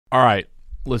All right,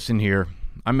 listen here.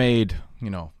 I made,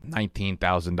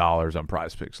 $19,000 on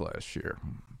Prize Picks last year.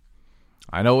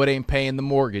 I know it ain't paying the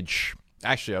mortgage.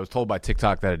 Actually, I was told by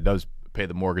TikTok that it does pay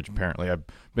the mortgage, apparently. I've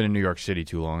been in New York City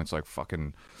too long. It's like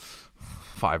fucking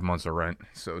 5 months of rent.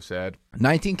 So sad.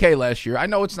 $19K last year. I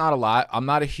know it's not a lot. I'm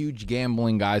not a huge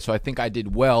gambling guy, so I think I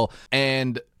did well.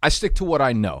 And I stick to what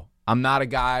I know. I'm not a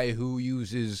guy who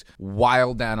uses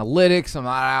wild analytics. I'm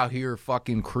not out here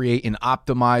fucking creating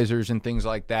optimizers and things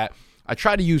like that. I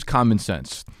try to use common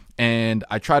sense. And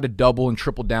I try to double and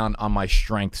triple down on my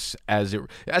strengths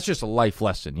that's just a life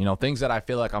lesson. Things that I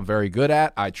feel like I'm very good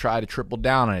at, I try to triple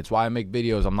down on it. It's why I make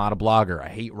videos. I'm not a blogger. I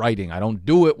hate writing. I don't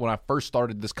do it when I first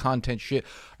started this content shit.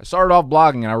 I started off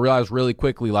blogging and I realized really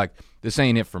quickly, this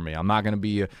ain't it for me. I'm not going to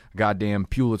be a goddamn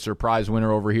Pulitzer Prize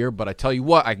winner over here, but I tell you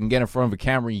what, I can get in front of a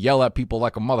camera and yell at people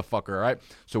like a motherfucker, all right?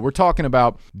 So we're talking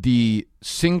about the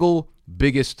single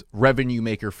biggest revenue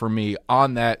maker for me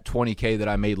on that $20K that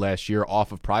I made last year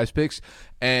off of Prize Picks,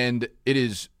 and it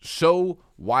is so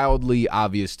wildly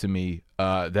obvious to me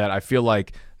that I feel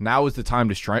like now is the time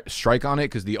to strike on it,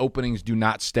 because the openings do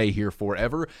not stay here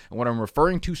forever. And what I'm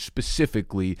referring to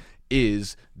specifically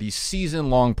is the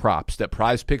season-long props that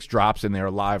Prize Picks drops, and they're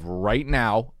live right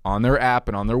now on their app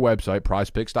and on their website,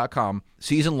 prizepicks.com,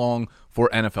 season-long for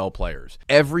NFL players.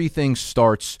 Everything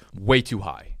starts way too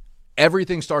high.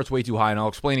 Everything starts way too high, and I'll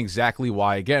explain exactly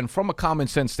why, again, from a common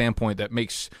sense standpoint that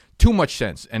makes too much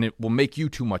sense, and it will make you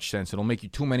too much sense. It'll make you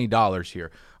too many dollars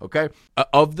here, okay?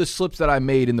 Of the slips that I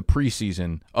made in the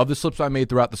preseason, of the slips I made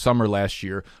throughout the summer last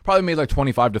year, probably made like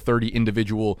 25 to 30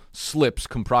 individual slips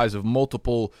comprised of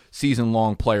multiple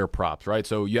season-long player props, right?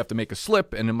 So you have to make a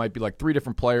slip, and it might be like 3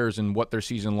 different players and what their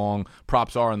season-long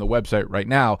props are on the website right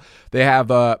now. They have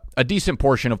a decent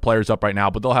portion of players up right now,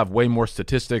 but they'll have way more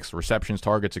statistics, receptions,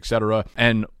 targets, etc.,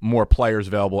 and more players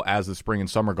available as the spring and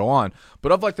summer go on.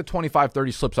 But of like the 25,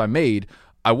 30 slips I made,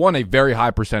 I won a very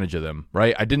high percentage of them,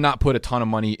 right? I did not put a ton of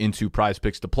money into Prize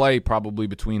Picks to play, probably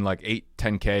between like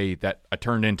 8-10K that I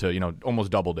turned into,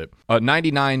 almost doubled it.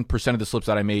 99% of the slips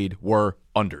that I made were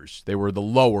unders. They were the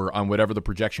lower on whatever the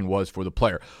projection was for the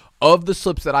player. Of the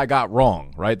slips that I got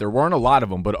wrong, right? There weren't a lot of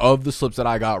them, but of the slips that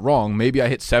I got wrong, maybe I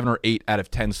hit 7 or 8 out of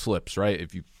 10 slips, right?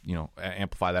 If you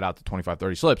amplify that out to 25,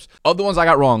 30 slips. Of the ones I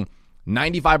got wrong,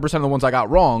 95% of the ones I got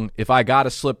wrong, if I got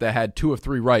a slip that had 2 of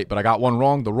 3 right, but I got one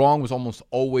wrong, the wrong was almost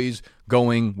always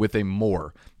going with a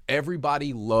more.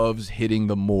 Everybody loves hitting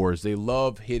the mores. They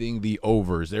love hitting the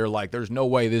overs. They're like, there's no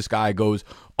way this guy goes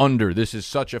under. This is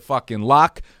such a fucking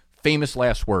lock. Famous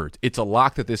last words. It's a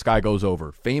lock that this guy goes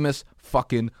over. Famous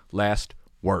fucking last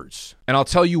words. And I'll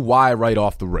tell you why right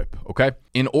off the rip, okay?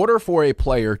 In order for a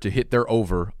player to hit their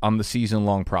over on the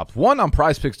season-long props, one, on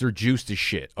Prize Picks, they're juiced as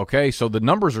shit, okay? So the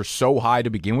numbers are so high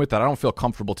to begin with that I don't feel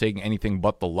comfortable taking anything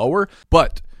but the lower.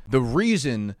 But the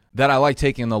reason that I like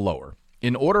taking the lower,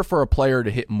 in order for a player to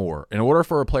hit more, in order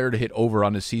for a player to hit over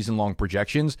on his season-long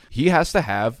projections, he has to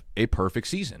have a perfect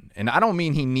season. And I don't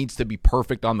mean he needs to be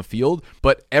perfect on the field,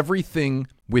 but everything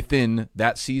within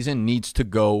that season needs to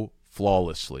go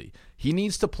flawlessly. He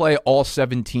needs to play all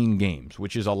 17 games,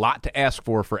 which is a lot to ask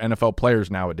for NFL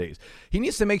players nowadays. He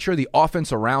needs to make sure the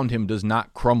offense around him does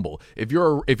not crumble. If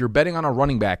you're betting on a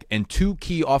running back and 2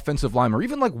 key offensive linemen, or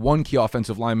even like 1 key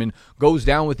offensive lineman goes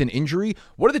down with an injury,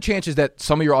 what are the chances that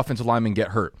some of your offensive linemen get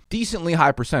hurt? Decently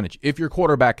high percentage. If your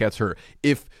quarterback gets hurt,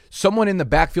 if someone in the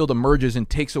backfield emerges and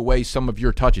takes away some of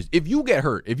your touches, if you get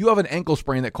hurt, if you have an ankle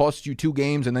sprain that costs you 2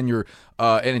 games and then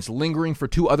and it's lingering for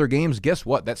 2 other games, guess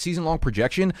what? That season-long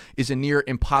projection is a near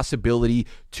impossibility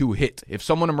to hit. If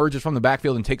someone emerges from the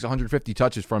backfield and takes 150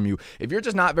 touches from you, if you're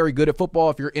just not very good at football,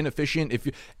 if you're inefficient,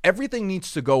 everything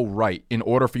needs to go right in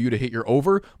order for you to hit your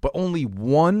over, but only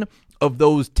one of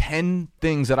those 10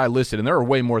 things that I listed, and there are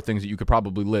way more things that you could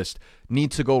probably list,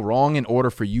 need to go wrong in order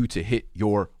for you to hit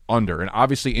your under. And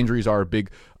obviously injuries are a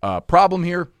big problem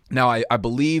here. Now, I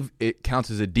believe it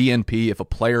counts as a DNP if a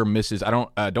player misses.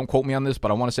 Don't quote me on this,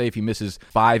 but I want to say if he misses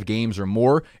 5 games or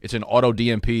more, it's an auto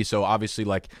DNP. So obviously,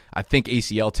 I think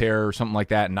ACL tear or something like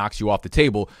that knocks you off the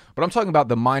table. But I'm talking about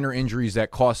the minor injuries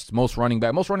that cost most running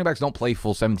backs. Most running backs don't play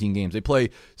full 17 games. They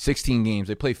play 16 games.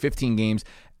 They play 15 games.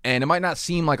 And it might not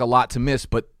seem like a lot to miss,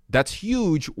 but that's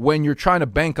huge when you're trying to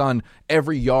bank on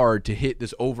every yard to hit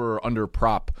this over or under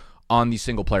prop on these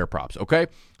single player props, okay?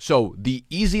 So the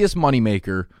easiest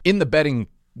moneymaker in the betting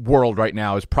world right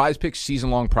now is Prize Picks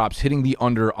season-long props hitting the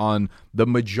under on the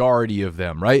majority of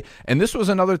them, right? And this was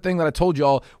another thing that I told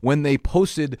y'all when they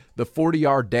posted the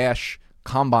 40-yard dash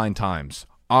combine times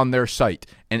on their site.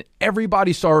 And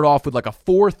everybody started off with like a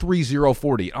 4.30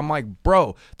 40. I'm like,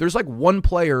 bro, there's like one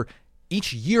player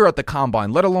each year at the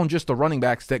combine, let alone just the running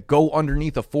backs that go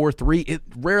underneath a 4.3. It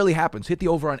rarely happens. Hit the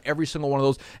over on every single one of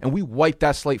those, and we wiped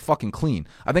that slate fucking clean.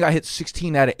 I think I hit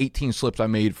 16 out of 18 slips I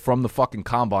made from the fucking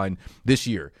combine this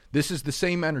year. This is the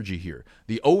same energy here.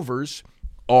 The overs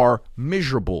are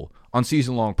miserable on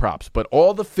season-long props, but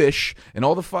all the fish and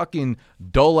all the fucking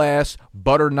dull-ass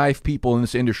butter knife people in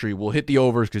this industry will hit the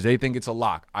overs because they think it's a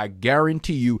lock. I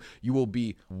guarantee you will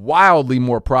be wildly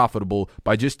more profitable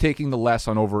by just taking the less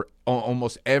on over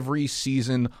almost every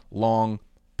season-long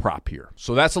prop here.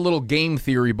 So that's a little game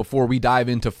theory before we dive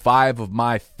into 5 of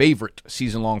my favorite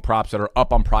season-long props that are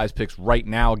up on Prize Picks right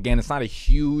now. Again, it's not a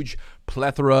huge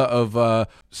plethora of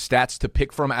stats to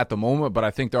pick from at the moment, but I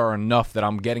think there are enough that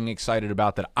I'm getting excited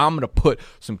about that I'm going to put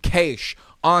some cash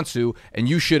onto, and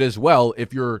you should as well.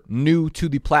 If you're new to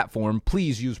the platform,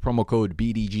 please use promo code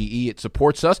BDGE. It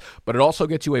supports us, but it also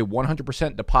gets you a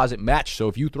 100% deposit match. So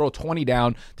if you throw 20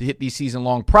 down to hit these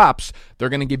season-long props, they're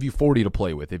going to give you 40 to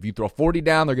play with. If you throw 40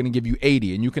 down, they're going to give you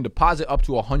 80, and you can deposit up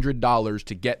to $100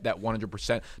 to get that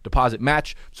 100% deposit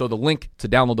match. So the link to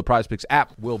download the Prize Picks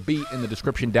app will be in the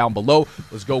description down below.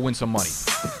 Let's go win some money.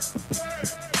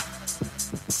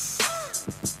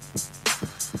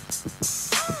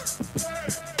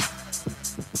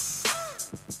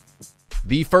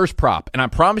 The first prop, and I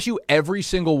promise you every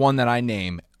single one that I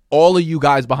name, all of you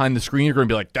guys behind the screen are going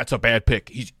to be like, that's a bad pick.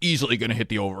 He's easily going to hit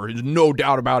the over. There's no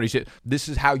doubt about it. This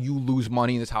is how you lose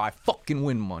money. This is how I fucking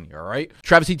win money, all right?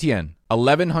 Travis Etienne,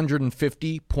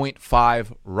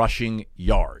 1,150.5 rushing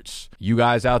yards. You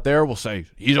guys out there will say,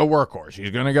 he's a workhorse.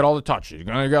 He's going to get all the touches. He's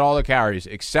going to get all the carries,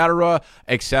 etc.,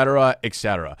 etc.,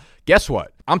 etc. Guess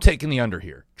what? I'm taking the under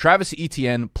here. Travis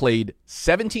Etienne played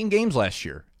 17 games last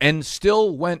year and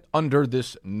still went under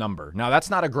this number. Now, that's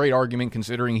not a great argument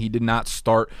considering he did not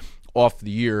start off the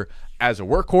year as a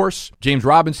workhorse. James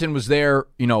Robinson was there,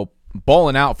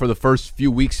 balling out for the first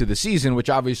few weeks of the season, which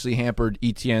obviously hampered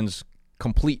Etienne's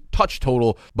complete touch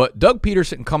total. But Doug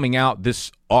Peterson coming out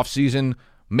this offseason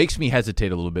makes me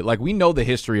hesitate a little bit. Like, we know the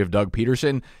history of Doug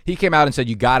Peterson. He came out and said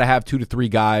you got to have 2 to 3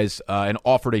 guys and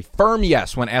offered a firm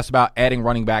yes when asked about adding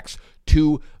running backs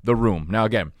to the room. Now,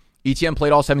 again, Etienne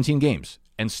played all 17 games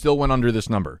and still went under this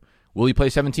number. Will he play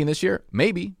 17 this year?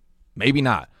 Maybe. Maybe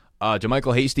not.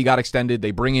 JaMychal Hasty got extended.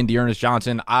 They bring in Dearness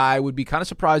Johnson. I would be kind of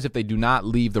surprised if they do not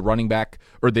leave the running back,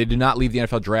 or they do not leave the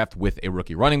NFL draft with a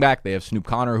rookie running back. They have Snoop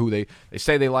Connor, who they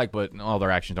say they like, but all their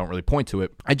actions don't really point to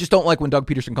it. I just don't like when Doug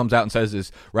Peterson comes out and says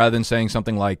this, rather than saying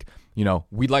something like,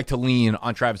 we'd like to lean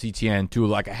on Travis Etienne to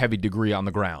like a heavy degree on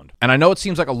the ground. And I know it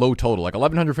seems like a low total, like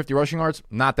 1,150 rushing yards,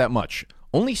 not that much.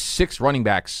 Only 6 running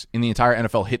backs in the entire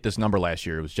NFL hit this number last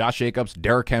year. It was Josh Jacobs,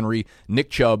 Derrick Henry, Nick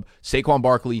Chubb, Saquon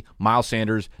Barkley, Miles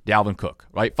Sanders, Dalvin Cook,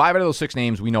 right? 5 out of those 6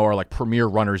 names we know are like premier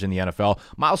runners in the NFL.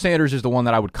 Miles Sanders is the one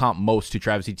that I would comp most to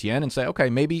Travis Etienne and say, okay,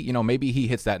 maybe he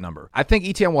hits that number. I think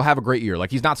Etienne will have a great year.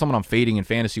 Like, he's not someone I'm fading in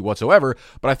fantasy whatsoever,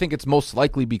 but I think it's most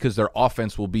likely because their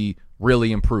offense will be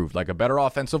really improved, like a better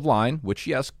offensive line, which,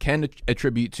 yes, can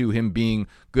attribute to him being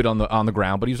good on the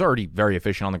ground, but he's already very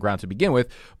efficient on the ground to begin with.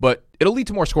 But it'll lead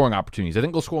to more scoring opportunities. I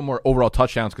think they'll score more overall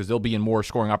touchdowns because they'll be in more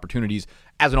scoring opportunities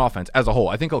as an offense as a whole.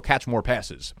 I think he'll catch more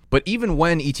passes. But even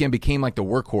when Etienne became like the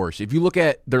workhorse, if you look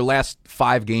at their last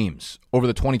 5 games over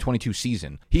the 2022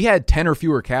 season, he had 10 or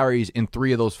fewer carries in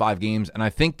 3 of those 5 games, and I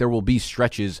think there will be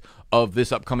stretches of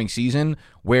this upcoming season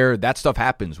where that stuff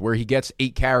happens, where he gets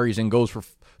 8 carries and goes for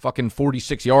fucking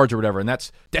 46 yards or whatever, and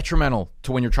that's detrimental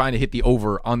to when you're trying to hit the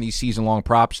over on these season-long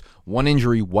props. One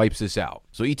injury wipes this out.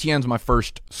 So Etienne's my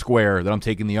first square that I'm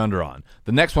taking the under on.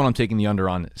 The next one I'm taking the under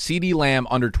on, CeeDee Lamb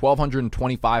under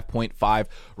 1,225.5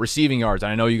 receiving yards.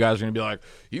 And I know you guys are going to be like,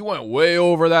 he went way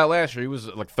over that last year. He was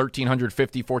like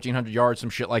 1,350, 1,400 yards, some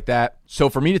shit like that. So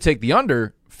for me to take the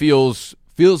under feels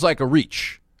like a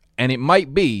reach. And it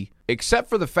might be, except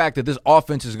for the fact that this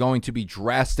offense is going to be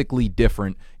drastically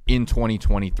different in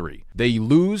 2023. They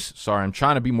lose. Sorry, I'm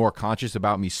trying to be more conscious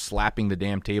about me slapping the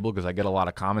damn table because I get a lot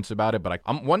of comments about it. But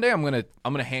one day I'm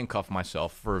gonna handcuff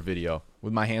myself for a video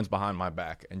with my hands behind my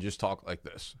back and just talk like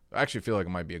this. I actually feel like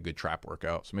it might be a good trap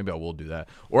workout, so maybe I will do that.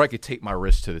 Or I could tape my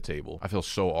wrist to the table. I feel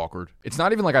so awkward. It's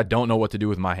not even like I don't know what to do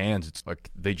with my hands. It's like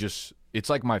it's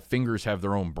like my fingers have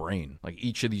their own brain. Like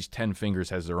each of these 10 fingers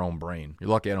has their own brain.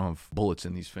 You're lucky I don't have bullets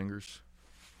in these fingers.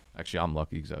 Actually, I'm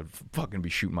lucky because I'd fucking be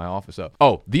shooting my office up.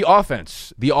 Oh, the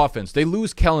offense. They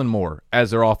lose Kellen Moore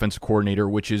as their offensive coordinator,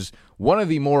 which is one of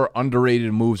the more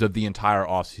underrated moves of the entire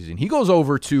offseason. He goes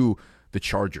over to the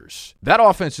Chargers. That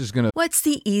offense is going to... What's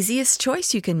the easiest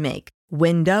choice you can make?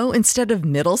 Window instead of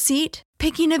middle seat?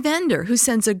 Picking a vendor who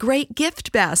sends a great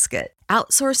gift basket?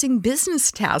 Outsourcing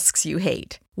business tasks you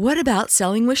hate? What about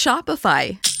selling with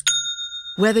Shopify?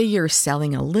 Whether you're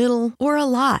selling a little or a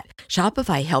lot,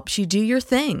 Shopify helps you do your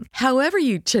thing, however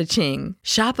you cha-ching.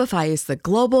 Shopify is the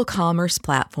global commerce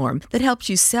platform that helps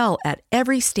you sell at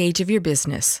every stage of your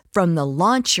business. From the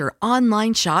launch your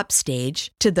online shop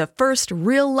stage to the first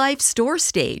real-life store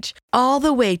stage, all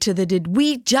the way to the did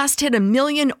we just hit a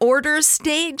million orders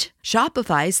stage.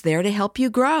 Shopify's there to help you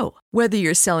grow. Whether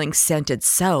you're selling scented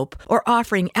soap or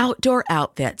offering outdoor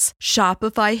outfits,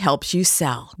 Shopify helps you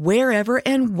sell. Wherever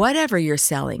and whatever you're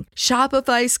selling,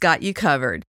 Shopify's got you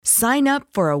covered. Sign up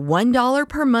for a $1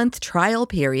 per month trial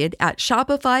period at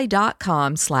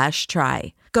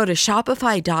shopify.com/try. Go to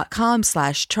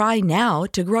shopify.com/try now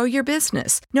to grow your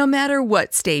business, no matter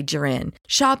what stage you're in.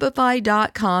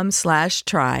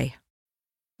 Shopify.com/try.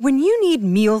 When you need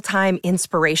mealtime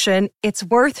inspiration, it's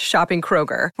worth shopping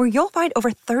Kroger, where you'll find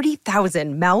over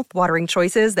 30,000 mouth-watering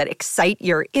choices that excite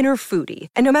your inner foodie.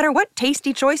 And no matter what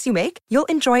tasty choice you make, you'll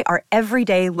enjoy our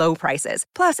everyday low prices,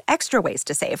 plus extra ways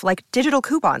to save, like digital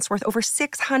coupons worth over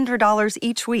 $600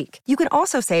 each week. You can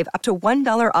also save up to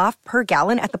 $1 off per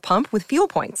gallon at the pump with fuel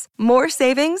points. More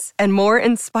savings and more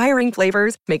inspiring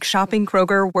flavors make shopping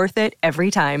Kroger worth it every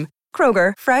time.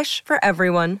 Kroger, fresh for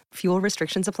everyone. Fuel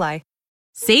restrictions apply.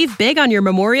 Save big on your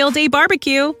Memorial Day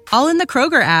barbecue, all in the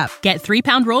Kroger app. Get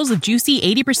 3-pound rolls of juicy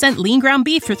 80% lean ground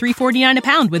beef for $3.49 a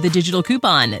pound with a digital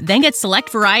coupon. Then get select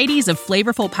varieties of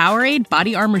flavorful Powerade,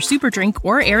 Body Armor Super Drink,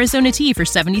 or Arizona tea for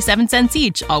 77 cents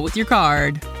each, all with your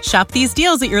card. Shop these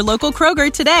deals at your local Kroger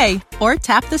today, or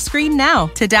tap the screen now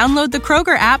to download the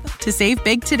Kroger app to save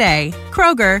big today.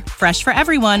 Kroger, fresh for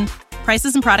everyone.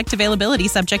 Prices and product availability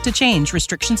subject to change.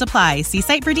 Restrictions apply. See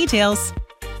site for details.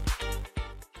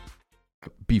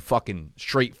 Be fucking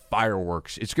straight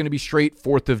fireworks. It's going to be straight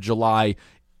 4th of July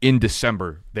in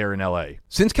December there in LA.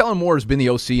 Since Kellen Moore has been the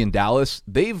OC in Dallas,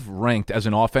 they've ranked as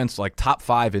an offense like top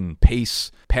 5 in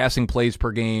pace, passing plays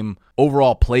per game,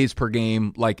 overall plays per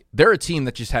game. Like, they're a team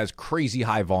that just has crazy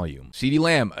high volume. CeeDee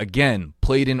Lamb, again,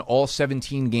 played in all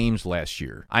 17 games last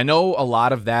year. I know a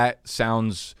lot of that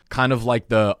sounds kind of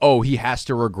like he has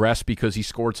to regress because he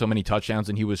scored so many touchdowns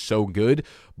and he was so good.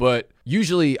 But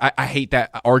usually I hate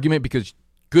that argument because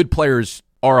good players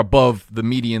are above the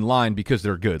median line because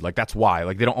they're good. Like, that's why.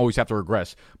 Like, they don't always have to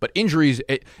regress. But injuries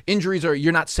are,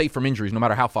 you're not safe from injuries no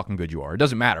matter how fucking good you are. It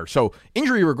doesn't matter. So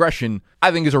injury regression,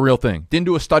 I think, is a real thing. Didn't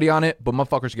do a study on it, but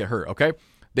motherfuckers get hurt, okay?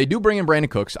 They do bring in Brandon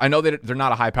Cooks. I know that they're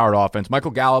not a high-powered offense.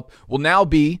 Michael Gallup will now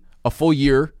be a full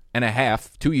year and a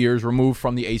half, 2 years removed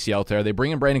from the ACL tear. They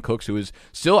bring in Brandon Cooks, who is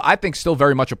still, I think, still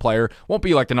very much a player. Won't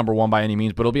be like the number one by any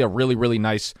means, but it'll be a really, really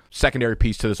nice secondary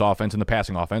piece to this offense and the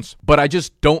passing offense. But I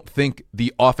just don't think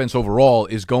the offense overall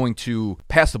is going to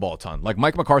pass the ball a ton. Like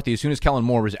Mike McCarthy, as soon as Kellen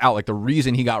Moore was out, like the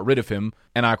reason he got rid of him,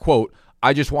 and I quote,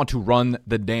 "I just want to run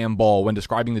the damn ball," when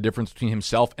describing the difference between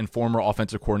himself and former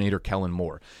offensive coordinator Kellen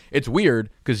Moore. It's weird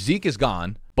because Zeke is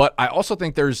gone, but I also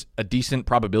think there's a decent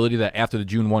probability that after the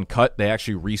June 1 cut, they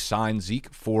actually re-sign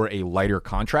Zeke for a lighter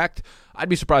contract. I'd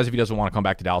be surprised if he doesn't want to come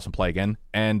back to Dallas and play again.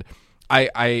 And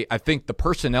I think the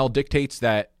personnel dictates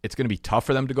that it's going to be tough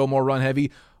for them to go more run heavy,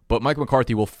 but Mike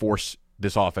McCarthy will force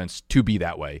this offense to be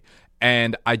that way.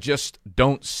 And I just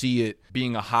don't see it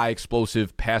being a high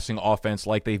explosive passing offense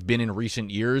like they've been in recent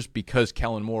years because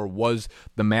Kellen Moore was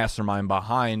the mastermind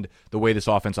behind the way this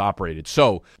offense operated.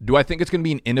 So do I think it's going to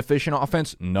be an inefficient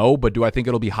offense? No. But do I think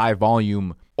it'll be high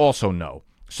volume? Also no.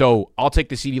 So I'll take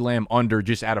the CeeDee Lamb under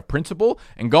just out of principle.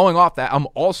 And going off that, I'm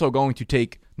also going to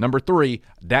take number 3,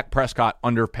 Dak Prescott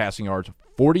under passing yards,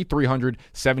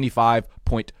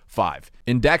 4,375.5.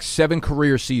 In Dak's 7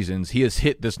 career seasons, he has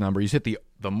hit this number. He's hit the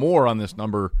more on this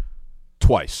number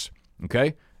twice,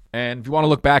 okay? And if you want to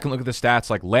look back and look at the stats,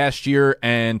 like last year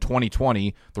and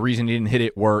 2020, the reason he didn't hit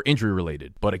it were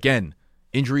injury-related. But again,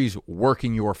 injuries work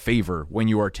in your favor when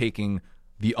you are taking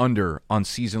the under on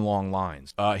season-long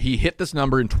lines. He hit this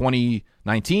number in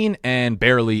 2019 and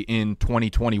barely in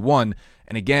 2021.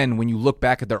 And again, when you look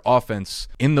back at their offense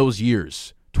in those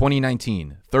years,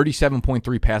 2019,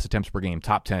 37.3 pass attempts per game,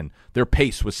 top 10. Their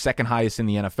pace was second highest in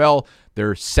the NFL.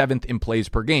 They're 7th in plays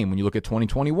per game. When you look at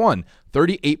 2021,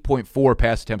 38.4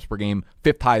 pass attempts per game,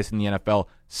 5th highest in the NFL,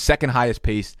 second highest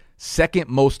pace, second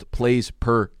most plays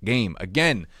per game.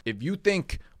 Again, if you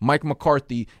think Mike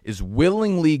McCarthy is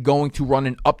willingly going to run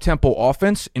an up-tempo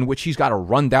offense in which he's got to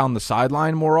run down the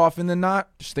sideline more often than not,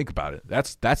 just think about it.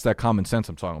 That's that common sense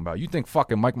I'm talking about. You think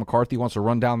fucking Mike McCarthy wants to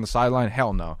run down the sideline?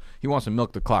 Hell no. He wants to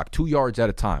milk the clock 2 yards at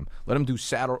a time. Let him do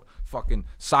fucking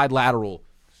side lateral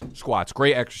squats.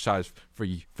 Great exercise for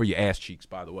your ass cheeks,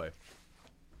 by the way.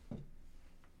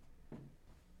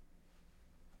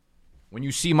 When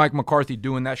you see Mike McCarthy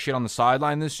doing that shit on the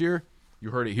sideline this year, You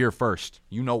heard it here first.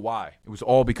 You know why. It was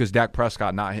all because Dak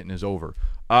Prescott not hitting his over.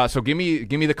 So give me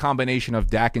the combination of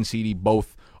Dak and CD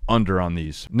both under on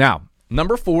these. Now,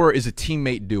 number 4 is a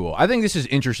teammate duo. I think this is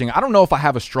interesting. I don't know if I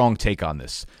have a strong take on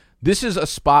this. This is a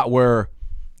spot where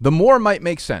the more might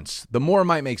make sense.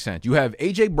 You have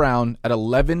A.J. Brown at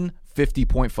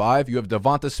 1150.5. You have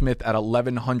Devonta Smith at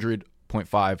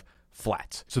 1100.5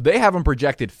 flat. So they have them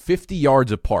projected 50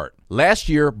 yards apart. Last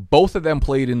year, both of them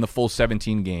played in the full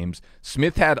 17 games.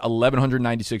 Smith had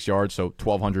 1,196 yards, so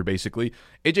 1,200 basically.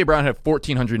 A.J. Brown had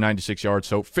 1,496 yards,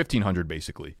 so 1,500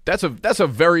 basically. That's a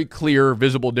very clear,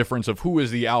 visible difference of who is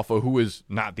the alpha, who is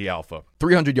not the alpha.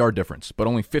 300-yard difference, but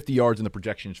only 50 yards in the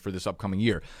projections for this upcoming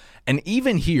year. And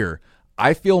even here,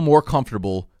 I feel more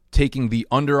comfortable taking the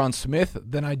under on Smith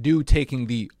than I do taking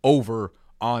the over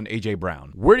on A.J.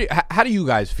 Brown. How do you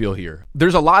guys feel here?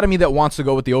 There's a lot of me that wants to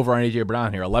go with the over on A.J.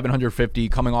 Brown here. 1,150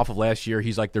 coming off of last year.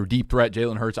 He's like their deep threat.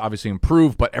 Jalen Hurts obviously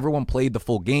improved, but everyone played the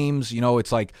full games.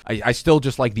 It's like I still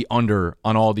just like the under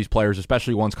on all these players,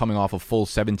 especially ones coming off of full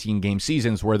 17-game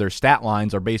seasons where their stat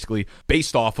lines are basically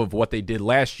based off of what they did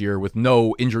last year with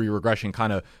no injury regression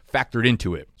kind of factored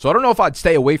into it. So I don't know if I'd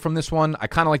stay away from this one. I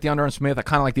kind of like the under on Smith. I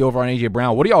kind of like the over on A.J.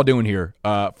 Brown. What are y'all doing here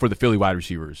for the Philly wide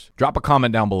receivers? Drop a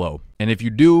comment down below. And if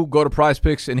you do go to Prize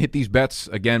Picks and hit these bets,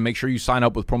 again, make sure you sign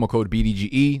up with promo code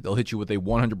BDGE. They'll hit you with a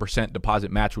 100%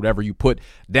 deposit match, whatever you put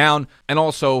down. And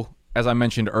also, as I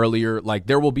mentioned earlier, like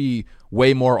there will be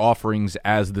way more offerings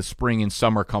as the spring and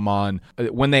summer come on.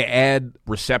 When they add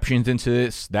receptions into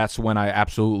this, that's when I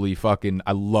absolutely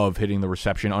I love hitting the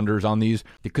reception unders on these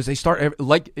because they start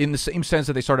like in the same sense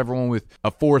that they start everyone with a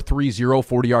 4.30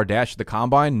 40-yard dash at the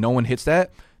combine. No one hits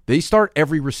that. They start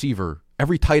every receiver.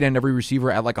 Every tight end, every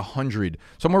receiver at like 100,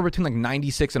 somewhere between like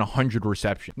 96 and 100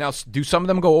 reception. Now, do some of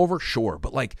them go over? Sure.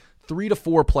 But like 3 to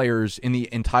 4 players in the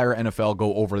entire NFL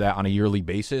go over that on a yearly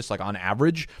basis, like on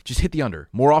average. Just hit the under.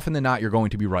 More often than not, you're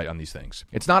going to be right on these things.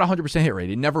 It's not 100% hit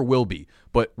rate. It never will be.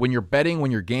 But when you're betting,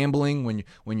 when you're gambling,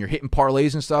 when you're hitting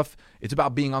parlays and stuff, it's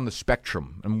about being on the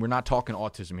spectrum. And we're not talking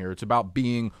autism here. It's about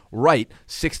being right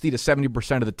 60 to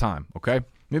 70% of the time, okay?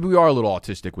 Maybe we are a little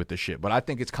autistic with this shit, but I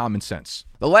think it's common sense.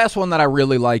 The last one that I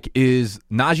really like is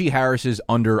Najee Harris's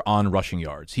under on rushing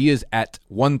yards. He is at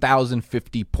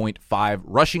 1,050.5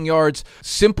 rushing yards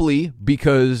simply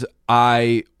because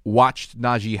I watched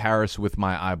Najee Harris with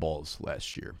my eyeballs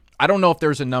last year. I don't know if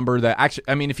there's a number that actually,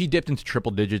 I mean, if he dipped into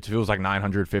triple digits, if it was like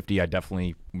 950, I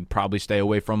definitely would probably stay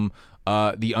away from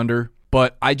the under.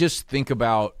 But I just think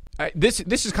about this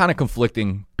is kind of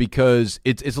conflicting because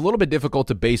it's a little bit difficult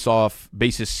to base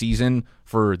his season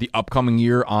for the upcoming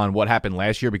year on what happened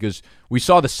last year because we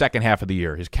saw the second half of the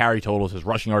year, his carry totals, his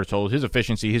rushing yard totals, his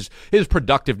efficiency, his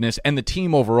productiveness, and the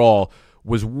team overall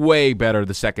was way better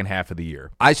the second half of the year.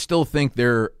 I still think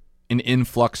they're an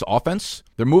influx offense.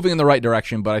 They're moving in the right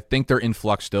direction, but I think they're in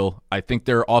flux still. I think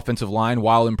their offensive line,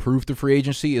 while improved through free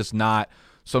agency, is not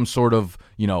some sort of,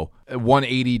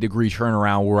 180-degree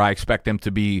turnaround where I expect them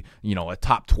to be, a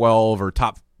top 12 or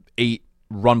top 8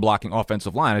 run-blocking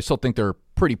offensive line. I still think they're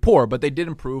pretty poor, but they did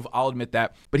improve. I'll admit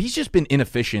that. But he's just been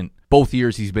inefficient both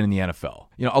years he's been in the NFL.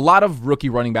 A lot of rookie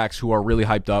running backs who are really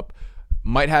hyped up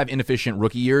might have inefficient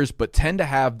rookie years, but tend to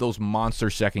have those monster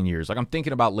second years. Like I'm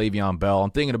thinking about Le'Veon Bell.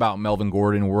 I'm thinking about Melvin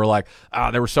Gordon. Where we're like,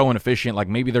 they were so inefficient. Like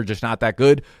maybe they're just not that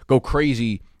good. Go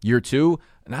crazy year 2.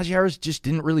 Najee Harris just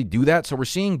didn't really do that. So we're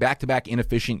seeing back-to-back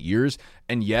inefficient years.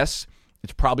 And yes,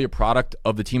 it's probably a product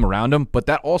of the team around him, but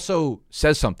that also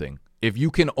says something. If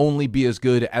you can only be as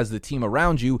good as the team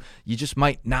around you, you just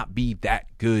might not be that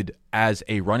good as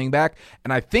a running back.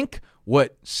 And I think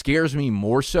what scares me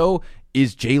more so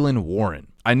is Jaylen Warren.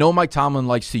 I know Mike Tomlin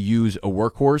likes to use a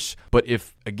workhorse, but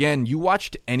if, again, you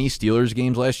watched any Steelers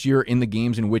games last year in the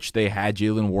games in which they had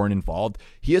Jaylen Warren involved,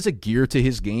 he has a gear to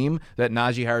his game that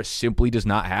Najee Harris simply does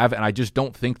not have, and I just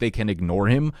don't think they can ignore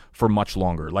him for much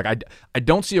longer. Like, I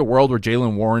don't see a world where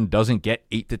Jaylen Warren doesn't get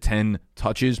 8 to 10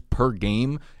 touches per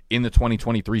game in the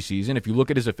 2023 season. If you look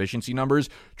at his efficiency numbers,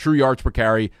 true yards per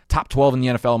carry, top 12 in the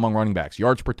NFL among running backs,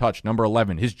 yards per touch, number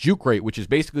 11. His juke rate, which is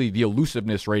basically the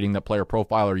elusiveness rating that Player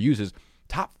Profiler uses,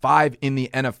 top 5 in the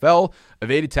NFL.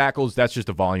 Evaded tackles, that's just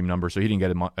a volume number, so he didn't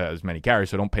get as many carries,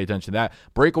 so don't pay attention to that.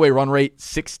 Breakaway run rate,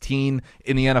 16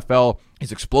 in the NFL.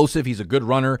 He's explosive. He's a good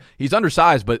runner. He's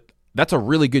undersized, but that's a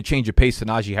really good change of pace to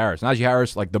Najee Harris. Najee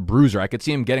Harris, like the bruiser, I could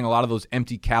see him getting a lot of those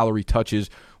empty calorie touches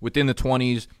within the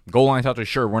 20s. Goal line touches,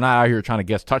 sure. We're not out here trying to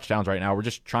guess touchdowns right now. We're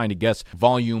just trying to guess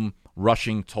volume,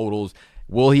 rushing totals.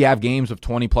 Will he have games of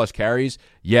 20-plus carries?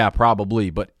 Yeah, probably.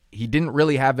 But he didn't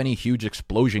really have any huge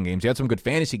explosion games. He had some good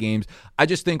fantasy games. I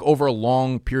just think over a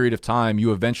long period of time,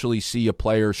 you eventually see a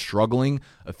player struggling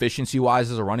efficiency-wise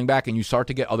as a running back, and you start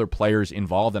to get other players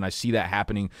involved, and I see that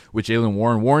happening with Jaylen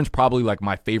Warren. Warren's probably like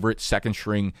my favorite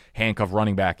second-string handcuff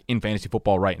running back in fantasy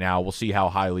football right now. We'll see how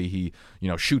highly he,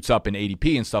 shoots up in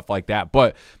ADP and stuff like that.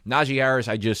 But Najee Harris,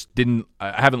 I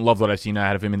haven't loved what I've seen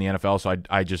out of him in the NFL, so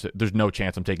I just there's no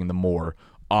chance I'm taking the more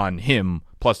on him,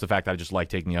 plus the fact that I just like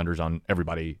taking the unders on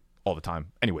everybody all the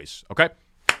time. Anyways, okay?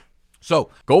 So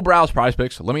go browse Prize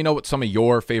Picks. Let me know what some of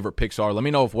your favorite picks are. Let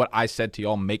me know if what I said to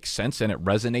y'all makes sense and it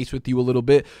resonates with you a little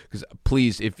bit. Because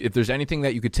please, if there's anything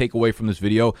that you could take away from this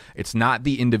video, it's not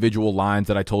the individual lines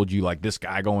that I told you, like this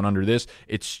guy going under this.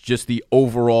 It's just the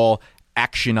overall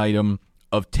action item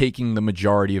of taking the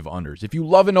majority of unders. If you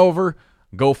love an over,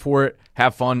 go for it.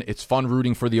 Have fun. It's fun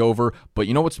rooting for the over. But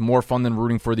you know what's more fun than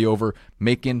rooting for the over?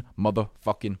 Making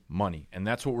motherfucking money. And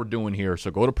that's what we're doing here.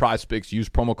 So go to Prize Picks. Use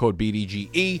promo code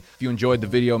BDGE. If you enjoyed the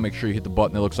video, make sure you hit the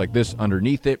button that looks like this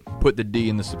underneath it. Put the D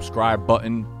in the subscribe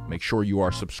button. Make sure you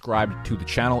are subscribed to the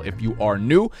channel if you are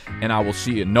new. And I will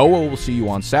see you. Noah will see you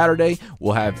on Saturday.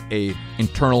 We'll have a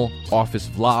internal office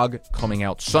vlog coming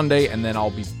out Sunday. And then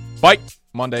I'll be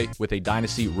Monday with a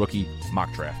Dynasty rookie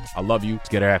mock draft. I love you. Let's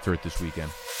get after it this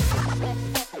weekend.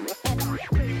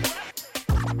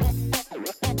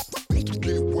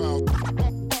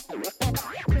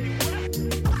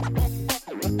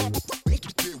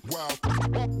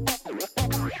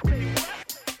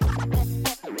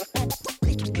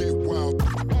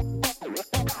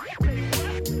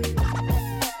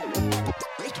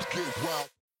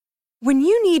 When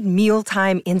you need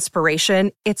mealtime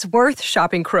inspiration, it's worth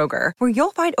shopping Kroger, where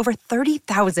you'll find over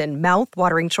 30,000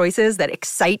 mouth-watering choices that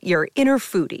excite your inner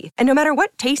foodie. And no matter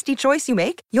what tasty choice you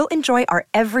make, you'll enjoy our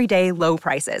everyday low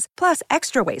prices, plus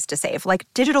extra ways to save, like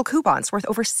digital coupons worth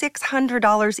over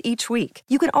 $600 each week.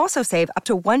 You can also save up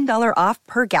to $1 off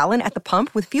per gallon at the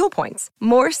pump with fuel points.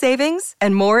 More savings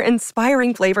and more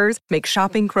inspiring flavors make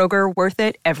shopping Kroger worth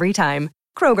it every time.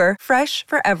 Kroger, fresh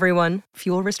for everyone.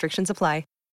 Fuel restrictions apply.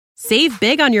 Save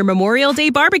big on your Memorial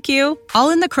Day barbecue, all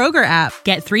in the Kroger app.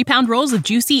 Get 3-pound rolls of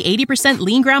juicy 80%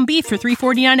 lean ground beef for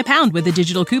 $3.49 a pound with a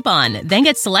digital coupon. Then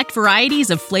get select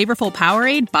varieties of flavorful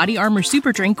Powerade, Body Armor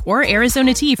Super Drink, or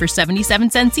Arizona tea for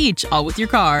 77 cents each, all with your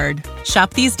card.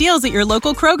 Shop these deals at your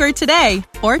local Kroger today,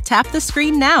 or tap the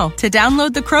screen now to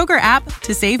download the Kroger app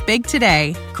to save big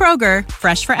today. Kroger,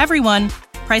 fresh for everyone.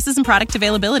 Prices and product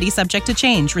availability subject to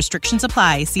change. Restrictions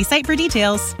apply. See site for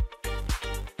details.